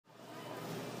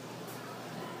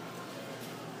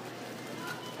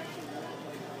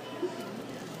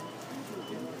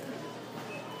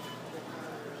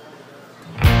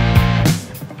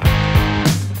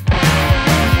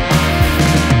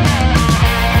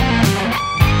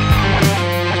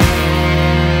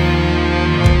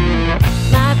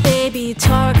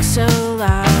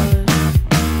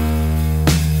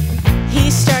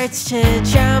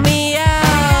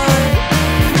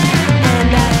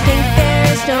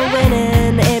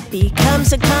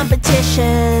a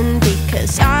competition,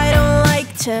 because I don't like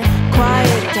to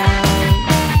quiet down.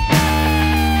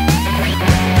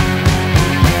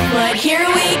 But here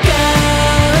we go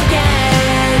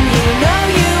again. You know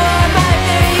you are my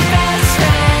very best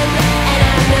friend, and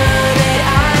I know that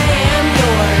I am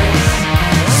yours.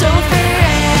 So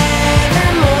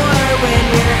forevermore, when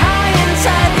we're high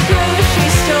inside the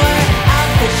grocery store,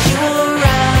 I'll push you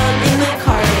around in the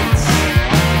carts.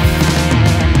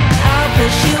 I'll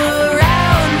push you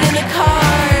around in the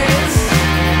carts.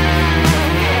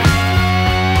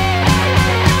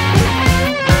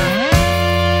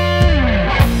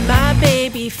 My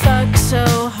baby fucks so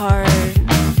hard,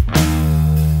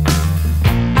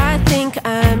 I think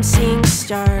I'm seeing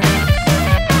stars.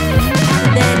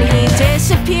 Then he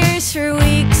disappears for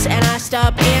weeks, and I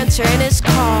stop answering his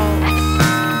calls.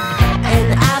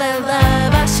 And out of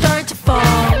love I start to fall.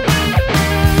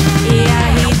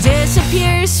 Yeah, he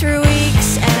disappears for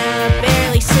weeks, and I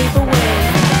barely sleep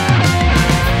awake.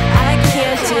 I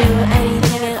can't do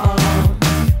anything at all.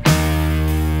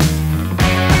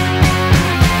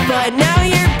 But now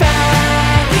you're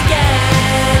back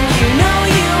again. You know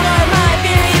you are my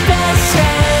very best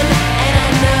friend, and I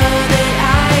know that I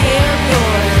am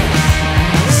yours.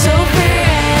 So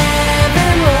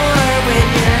forevermore, when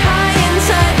you're high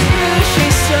inside the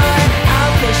grocery store,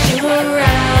 I'll push you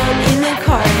around in the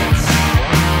carts.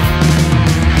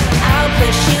 I'll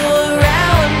push you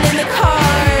around in the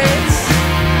carts.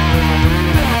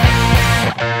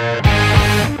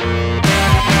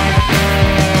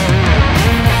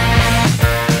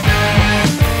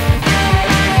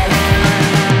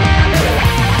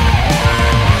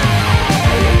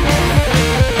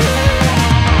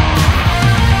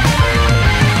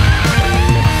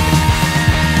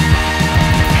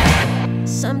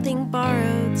 Something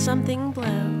borrowed, something blue.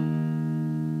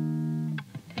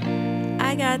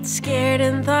 I got scared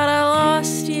and thought I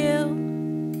lost you.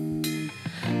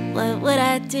 What would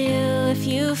I do if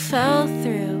you fell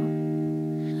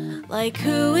through? Like,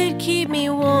 who would keep me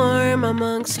warm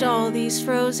amongst all these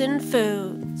frozen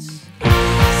foods?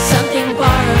 Something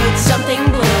borrowed.